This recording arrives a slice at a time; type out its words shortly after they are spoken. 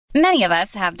Many of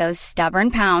us have those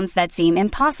stubborn pounds that seem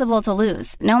impossible to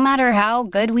lose, no matter how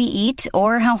good we eat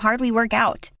or how hard we work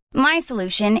out. My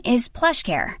solution is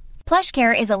PlushCare.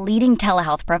 PlushCare is a leading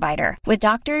telehealth provider with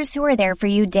doctors who are there for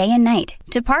you day and night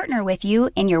to partner with you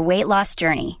in your weight loss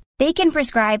journey. They can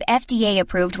prescribe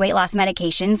FDA-approved weight loss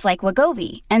medications like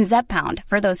Wegovy and Zepbound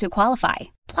for those who qualify.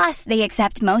 Plus, they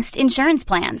accept most insurance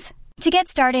plans. To get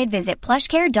started, visit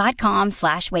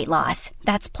plushcare.com/weightloss.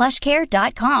 That's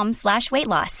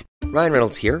plushcare.com/weightloss. Ryan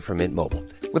Reynolds here from Mint Mobile.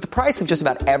 With the price of just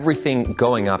about everything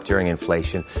going up during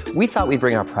inflation, we thought we'd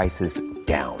bring our prices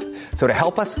down. So to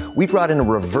help us, we brought in a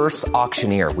reverse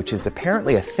auctioneer, which is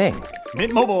apparently a thing.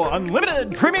 Mint Mobile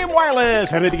Unlimited Premium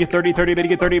Wireless. How to get 30, 30, how to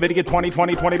get 30, how to get 20,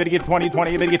 20, 20, how to get 20,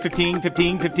 20, how to get 15,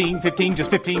 15, 15, 15,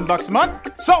 just $15 a month?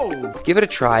 Sold! Give it a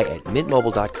try at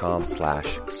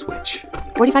mintmobile.com/switch.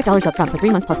 $45 up front for 3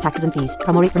 months plus taxes and fees.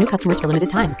 Promo rate for new customers for limited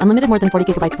time. Unlimited more than 40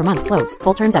 gigabytes per month. Slows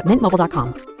full terms at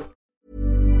mintmobile.com.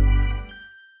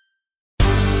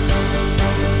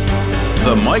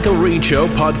 The Michael Reid Show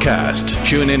podcast.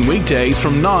 Tune in weekdays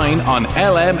from 9 on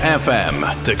LMFM.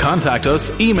 To contact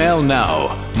us, email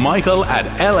now,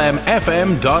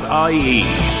 michael@lmfm.ie.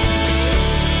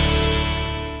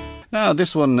 Now,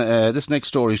 this next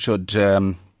story should,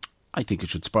 I think it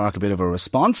should spark a bit of a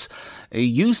response. A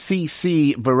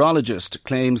UCC virologist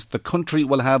claims the country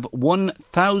will have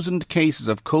 1,000 cases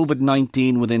of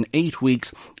COVID-19 within 8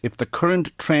 weeks if the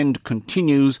current trend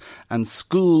continues and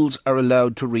schools are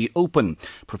allowed to reopen.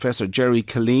 Professor Jerry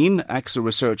Killeen, AXA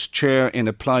Research Chair in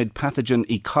Applied Pathogen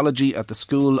Ecology at the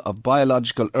School of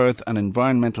Biological Earth and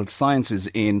Environmental Sciences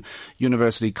in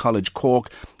University College Cork,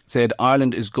 said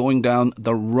Ireland is going down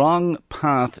the wrong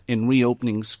path in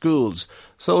reopening schools.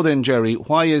 So then, Jerry,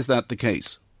 why is that the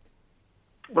case?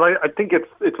 Well, I think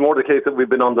it's more the case that we've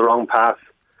been on the wrong path,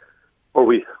 or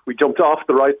we jumped off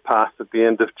the right path at the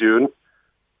end of June,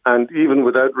 and even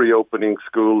without reopening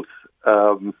schools,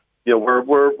 we're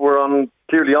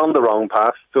clearly on the wrong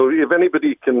path. So if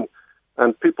anybody can,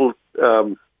 and people,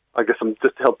 I guess I'm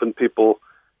just helping people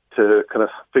to kind of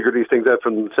figure these things out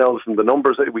for themselves from the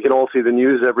numbers. We can all see the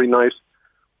news every night.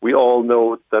 We all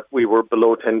know that we were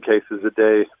below 10 cases a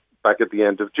day back at the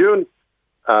end of June.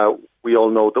 We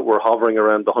all know that we're hovering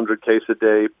around the 100 case a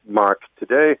day mark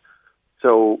today.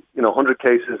 So, 100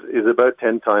 cases is about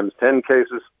 10 times 10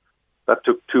 cases. That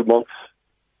took 2 months.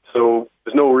 So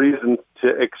there's no reason to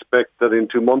expect that in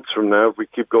 2 months from now, if we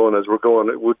keep going as we're going,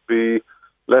 it would be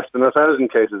less than 1,000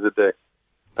 cases a day.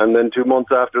 And then 2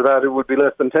 months after that, it would be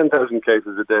less than 10,000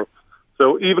 cases a day.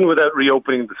 So even without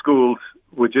reopening the schools,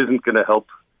 which isn't going to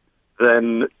help,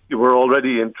 then we're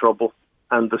already in trouble.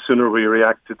 And the sooner we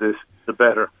react to this, the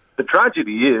better. The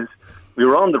tragedy is we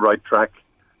were on the right track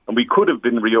and we could have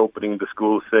been reopening the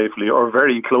schools safely or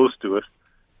very close to it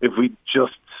if we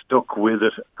just stuck with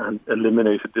it and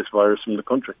eliminated this virus from the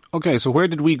country. Okay, so where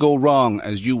did we go wrong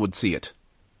as you would see it?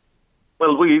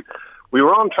 Well, we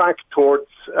were on track towards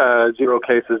 0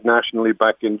 cases nationally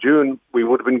back in June. We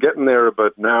would have been getting there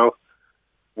about now.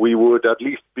 We would at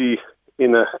least be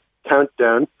in a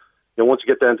countdown. Once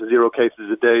you get down to 0 cases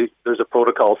a day, there's a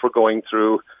protocol for going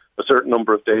through a certain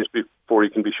number of days before you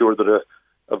can be sure that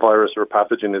a virus or a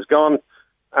pathogen is gone.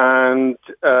 And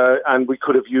we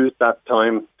could have used that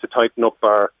time to tighten up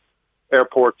our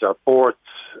airports, our ports,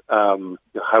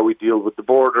 how we deal with the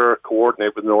border,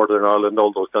 coordinate with Northern Ireland,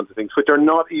 all those kinds of things, which are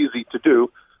not easy to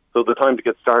do. So the time to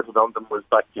get started on them was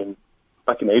back in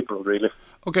April, really.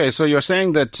 Okay, so you're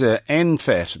saying that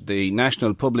NPHET, the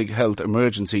National Public Health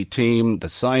Emergency Team, the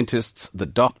scientists, the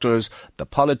doctors, the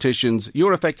politicians,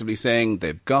 you're effectively saying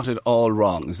they've got it all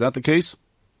wrong. Is that the case?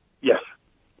 Yes.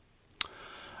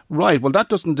 Right, well that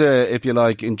doesn't, if you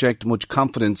like, inject much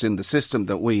confidence in the system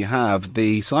that we have.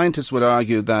 The scientists would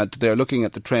argue that they're looking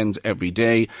at the trends every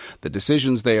day. The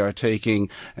decisions they are taking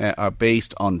are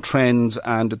based on trends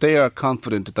and they are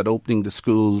confident that opening the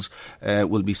schools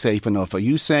will be safe enough. Are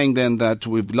you saying then that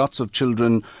with lots of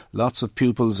children, lots of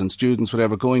pupils and students,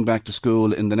 whatever, going back to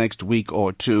school in the next week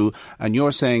or two, and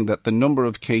you're saying that the number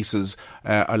of cases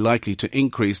are likely to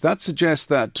increase, that suggests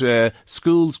that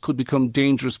schools could become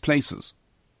dangerous places?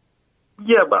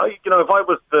 Yeah, but if I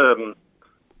was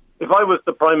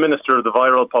the Prime Minister of the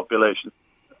viral population,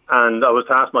 and I was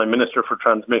to ask my Minister for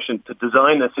Transmission to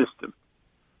design a system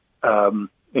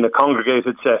in a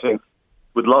congregated setting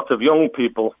with lots of young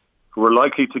people who are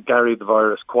likely to carry the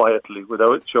virus quietly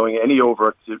without showing any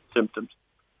overt symptoms,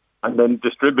 and then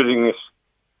distributing it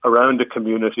around the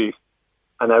community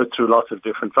and out through lots of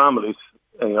different families,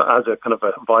 as a kind of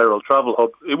a viral travel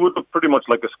hub, it would look pretty much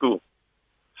like a school.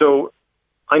 So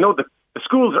I know that the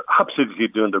schools are absolutely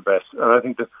doing their best, and I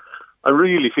think that I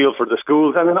really feel for the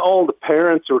schools and then all the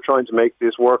parents who are trying to make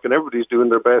this work, and everybody's doing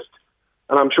their best.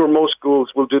 And I'm sure most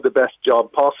schools will do the best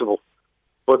job possible.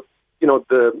 But, you know,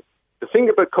 the thing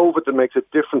about COVID that makes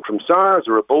it different from SARS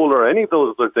or Ebola or any of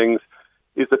those other things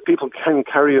is that people can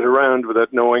carry it around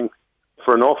without knowing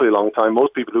for an awfully long time.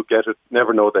 Most people who get it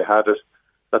never know they had it.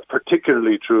 That's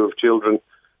particularly true of children.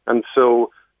 And so,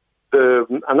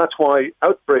 and that's why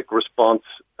outbreak response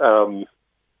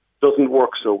doesn't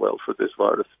work so well for this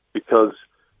virus, because,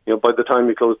 you know, by the time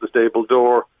you close the stable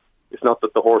door, it's not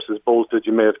that the horse is bolted.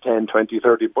 You may have 10, 20,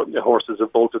 30 horses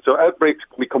have bolted. So outbreaks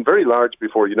can become very large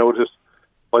before you notice.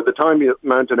 By the time you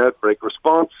mount an outbreak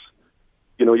response,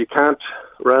 you know, you can't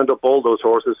round up all those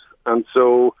horses. And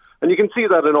so, and you can see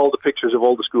that in all the pictures of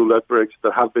all the school outbreaks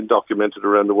that have been documented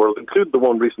around the world, including the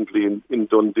one recently in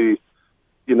Dundee.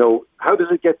 You know, how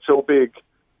does it get so big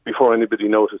before anybody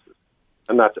notices?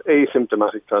 And that's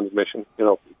asymptomatic transmission, you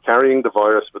know, carrying the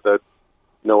virus without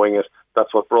knowing it.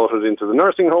 That's what brought it into the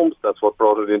nursing homes. That's what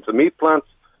brought it into meat plants.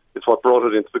 It's what brought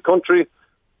it into the country.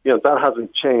 You know, that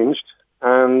hasn't changed.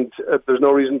 And there's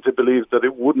no reason to believe that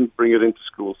it wouldn't bring it into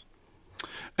schools.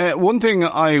 One thing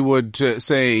I would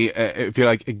say, if you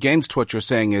like, against what you're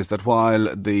saying is that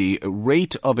while the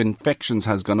rate of infections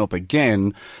has gone up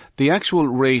again, the actual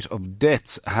rate of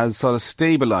deaths has sort of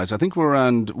stabilised. I think we're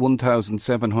around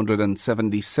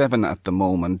 1,777 at the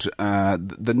moment.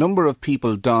 The number of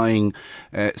people dying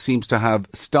seems to have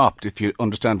stopped, if you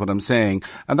understand what I'm saying.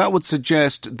 And that would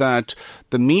suggest that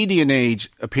the median age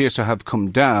appears to have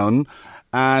come down,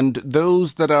 and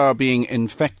those that are being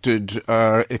infected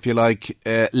are, if you like,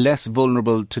 less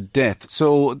vulnerable to death.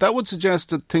 So that would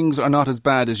suggest that things are not as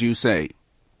bad as you say.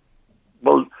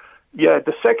 Well, yeah,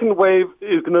 the second wave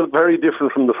is going to be very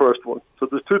different from the first one. So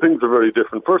there's two things that are very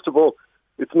different. First of all,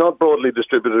 it's not broadly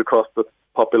distributed across the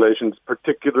populations,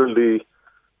 particularly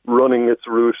running its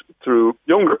route through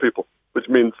younger people, which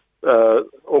means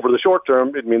over the short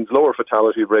term, it means lower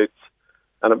fatality rates,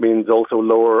 and it means also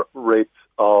lower rates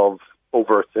of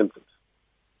overt symptoms,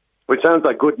 which sounds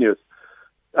like good news.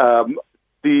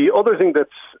 The other thing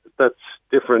that's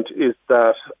different is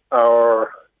that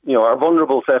our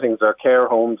vulnerable settings, our care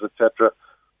homes, etc.,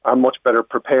 are much better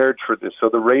prepared for this. So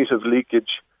the rate of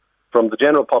leakage from the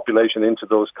general population into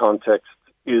those contexts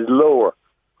is lower,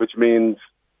 which means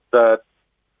that,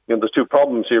 you know, there's two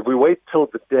problems here. If we wait till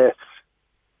the deaths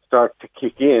start to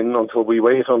kick in, until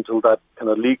that kind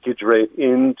of leakage rate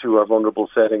into our vulnerable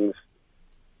settings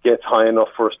gets high enough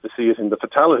for us to see it in the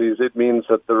fatalities, it means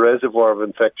that the reservoir of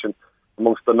infection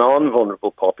amongst the non-vulnerable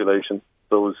population,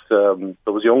 those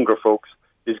younger folks,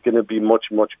 is going to be much,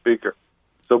 much bigger.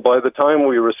 So by the time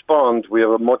we respond, we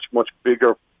have a much, much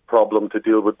bigger problem to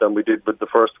deal with than we did with the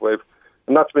first wave.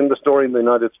 And that's been the story in the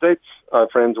United States. I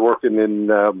have friends working in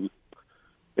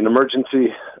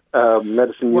emergency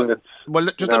medicine units. Well,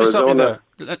 just let me stop you there.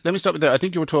 Let me stop you there. I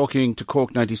think you were talking to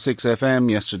Cork 96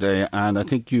 FM yesterday, and I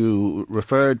think you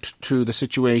referred to the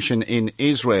situation in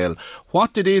Israel.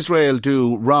 What did Israel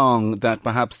do wrong that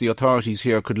perhaps the authorities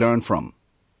here could learn from?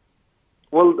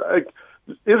 Well,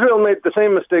 Israel made the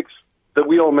same mistakes that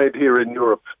we all made here in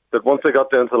Europe, that once they got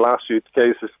down to the last few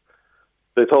cases,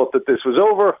 they thought that this was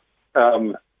over.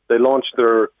 They launched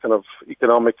their kind of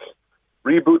economic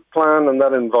reboot plan, and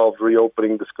that involved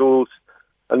reopening the schools.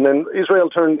 And then Israel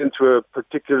turned into a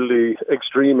particularly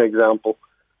extreme example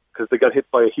because they got hit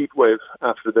by a heat wave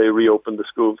after they reopened the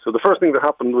schools. So the first thing that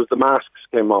happened was the masks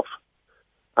came off.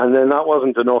 And then that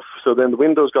wasn't enough. So then the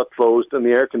windows got closed and the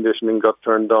air conditioning got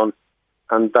turned on.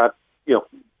 And that, you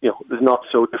know, is not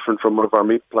so different from one of our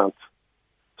meat plants.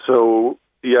 So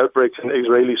the outbreaks in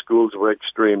Israeli schools were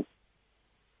extreme.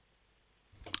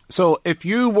 So if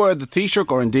you were the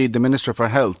Taoiseach or indeed the Minister for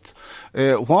Health,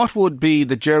 what would be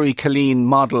the Jerry Killeen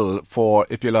model for,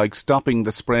 if you like, stopping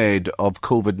the spread of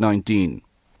COVID-19?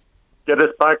 Get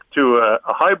us back to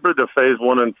a hybrid of phase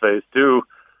 1 and phase 2,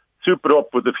 soup it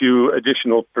up with a few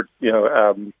additional,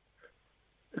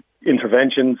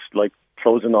 interventions like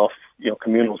closing off,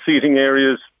 communal seating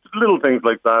areas, little things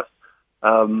like that,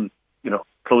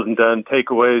 closing down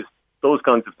takeaways, those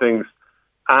kinds of things.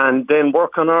 And then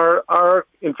work on our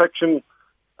infection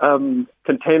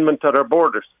containment at our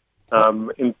borders,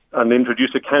 and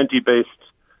introduce a county-based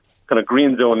kind of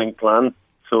green zoning plan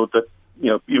so that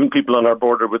even people on our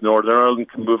border with Northern Ireland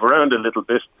can move around a little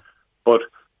bit, but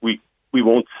we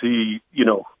won't see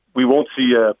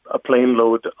a plane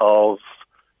load of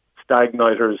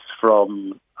stag-nighters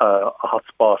from a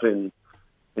hotspot in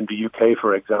the UK,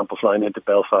 for example, flying into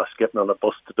Belfast, getting on a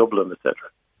bus to Dublin, etc.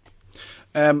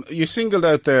 You singled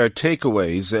out there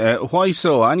takeaways. Why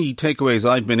so? Any takeaways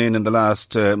I've been in the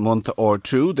last month or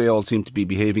two, they all seem to be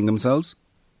behaving themselves.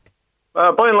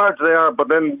 By and large, they are, but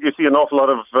then you see an awful lot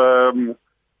of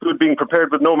food being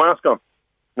prepared with no mask on.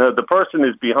 Now, the person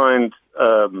is behind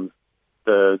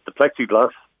the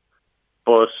plexiglass,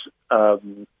 but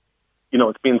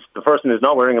it means the person is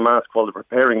not wearing a mask while they're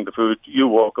preparing the food. You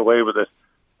walk away with it.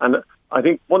 And I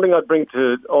think one thing I'd bring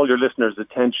to all your listeners'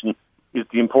 attention is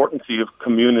the importance of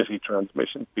community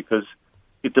transmission, because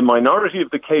it's a minority of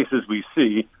the cases we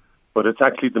see, but it's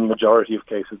actually the majority of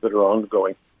cases that are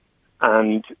ongoing.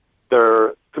 And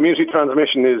their community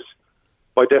transmission is,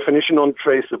 by definition,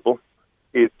 untraceable.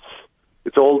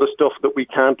 It's all the stuff that we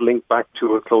can't link back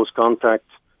to a close contact,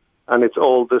 and it's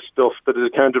all the stuff that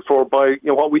is accounted for by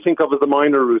what we think of as the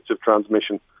minor routes of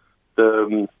transmission,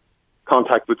 the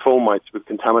contact with fomites, with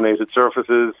contaminated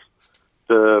surfaces,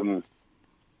 the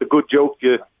good joke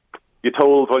you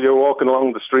told while you're walking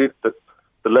along the street that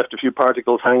left a few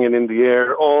particles hanging in the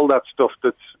air, all that stuff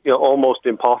that's almost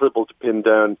impossible to pin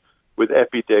down with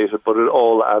epi data, but it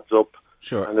all adds up.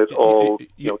 Sure. And it all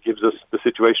gives us the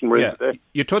situation we're in today.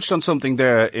 You touched on something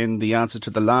there in the answer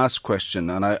to the last question,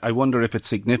 and I wonder if it's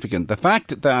significant. The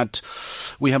fact that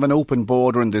we have an open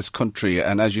border in this country,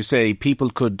 and as you say, people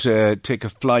could take a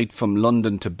flight from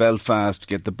London to Belfast,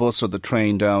 get the bus or the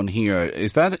train down here,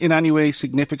 is that in any way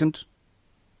significant?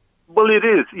 Well, it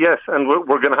is, yes, and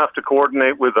we're going to have to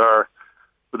coordinate with our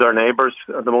neighbours,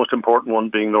 the most important one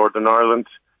being Northern Ireland.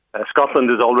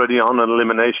 Scotland is already on an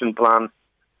elimination plan.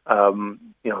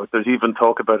 There's even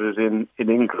talk about it in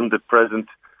England at present.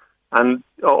 And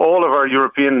all of our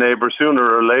European neighbours, sooner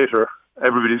or later,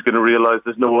 everybody's going to realise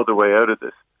there's no other way out of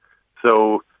this.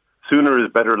 So sooner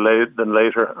is better late than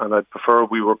later, and I'd prefer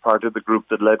we were part of the group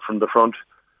that led from the front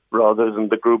rather than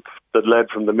the group that led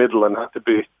from the middle and had to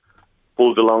be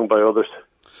pulled along by others.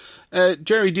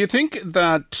 Jerry, do you think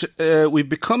that we've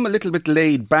become a little bit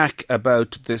laid back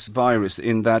about this virus,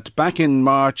 in that back in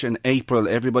March and April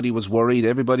everybody was worried,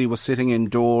 everybody was sitting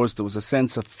indoors, there was a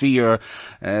sense of fear.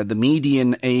 The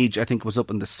median age, I think, was up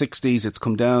in the 60s. It's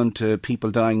come down to people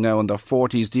dying now in their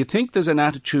 40s. Do you think there's an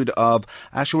attitude of,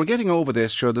 sure, we're getting over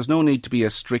this, sure, there's no need to be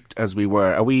as strict as we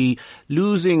were? Are we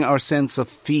losing our sense of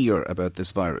fear about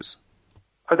this virus?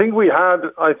 I think we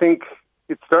had. I think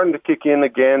it's starting to kick in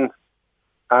again,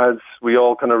 as we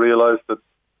all kind of realise that,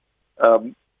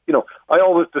 I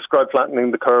always describe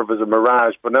flattening the curve as a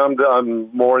mirage, but now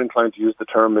I'm more inclined to use the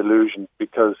term illusion,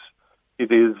 because it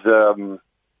is,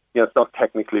 it's not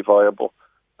technically viable.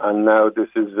 And now this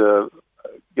is, a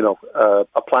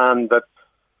plan that,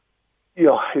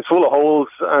 is full of holes,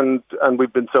 and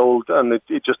we've been sold, and it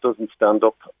just doesn't stand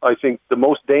up. I think the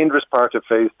most dangerous part of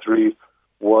phase 3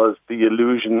 was the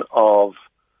illusion of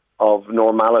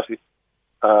normality.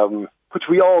 Which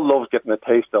we all loved getting a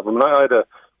taste of. I mean, I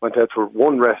went out for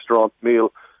one restaurant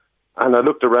meal, and I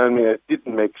looked around me, it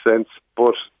didn't make sense,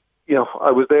 but,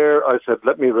 I was there, I said,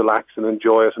 let me relax and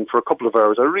enjoy it, and for a couple of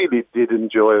hours I really did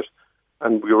enjoy it,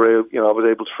 and I was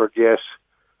able to forget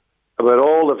about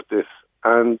all of this,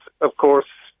 and of course,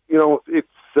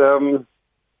 it's a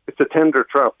tender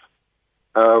trap.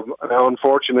 Now,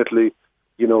 unfortunately,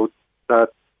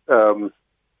 that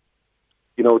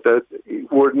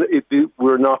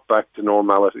we're not back to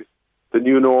normality. The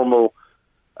new normal,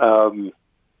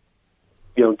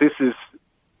 this is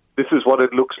what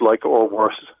it looks like, or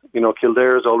worse.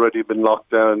 Kildare's already been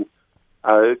locked down.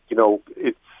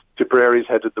 It's Tipperary's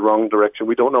headed the wrong direction.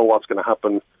 We don't know what's going to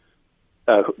happen.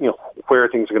 Where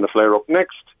things are going to flare up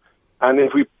next. And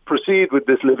if we proceed with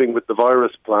this living with the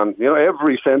virus plan,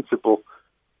 every sensible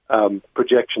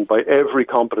projection by every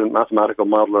competent mathematical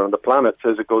modeler on the planet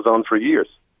says it goes on for years.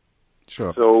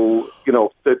 Sure. So,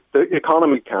 the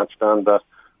economy can't stand that,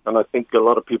 and I think a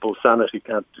lot of people's sanity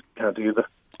can't either.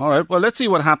 All right, well, let's see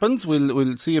what happens.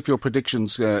 We'll see if your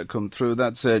predictions come through.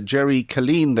 That's Jerry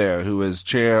Killeen there, who is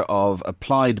Chair of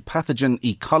Applied Pathogen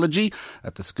Ecology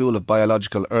at the School of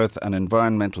Biological Earth and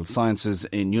Environmental Sciences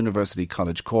in University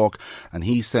College Cork. And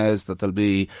he says that there'll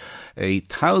be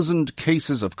 1,000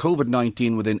 cases of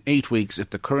COVID-19 within 8 weeks if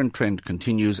the current trend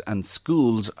continues and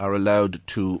schools are allowed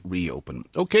to reopen.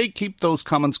 OK, keep those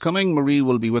comments coming. Marie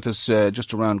will be with us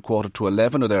just around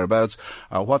 11:15 or thereabouts.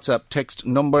 Our WhatsApp text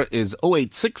number is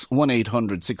 086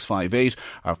 1800 658.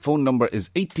 Our phone number is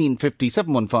 1850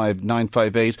 715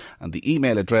 958, and the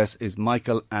email address is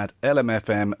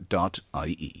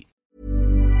michael@lmfm.ie.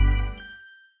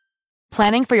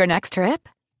 Planning for your next trip?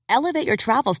 Elevate your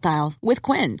travel style with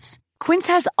Quince. Quince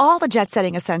has all the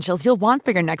jet-setting essentials you'll want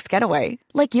for your next getaway,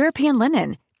 like European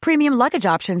linen, premium luggage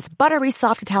options, buttery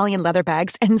soft Italian leather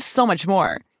bags, and so much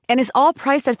more. And is all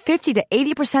priced at 50 to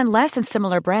 80% less than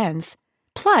similar brands.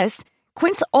 Plus,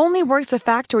 Quince only works with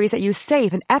factories that use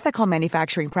safe and ethical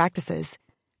manufacturing practices.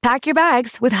 Pack your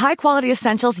bags with high-quality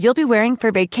essentials you'll be wearing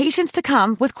for vacations to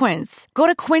come with Quince. Go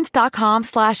to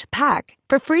quince.com/pack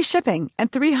for free shipping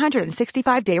and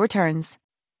 365-day returns.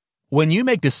 When you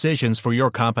make decisions for your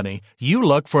company, you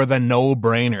look for the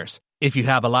no-brainers. If you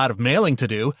have a lot of mailing to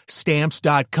do,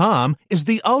 Stamps.com is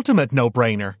the ultimate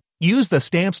no-brainer. Use the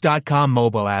Stamps.com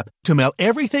mobile app to mail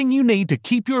everything you need to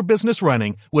keep your business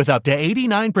running with up to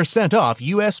 89% off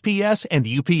USPS and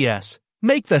UPS.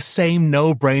 Make the same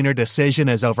no-brainer decision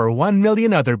as over 1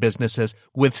 million other businesses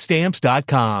with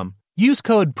Stamps.com. Use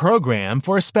code PROGRAM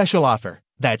for a special offer.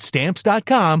 That's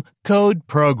Stamps.com, code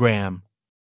PROGRAM.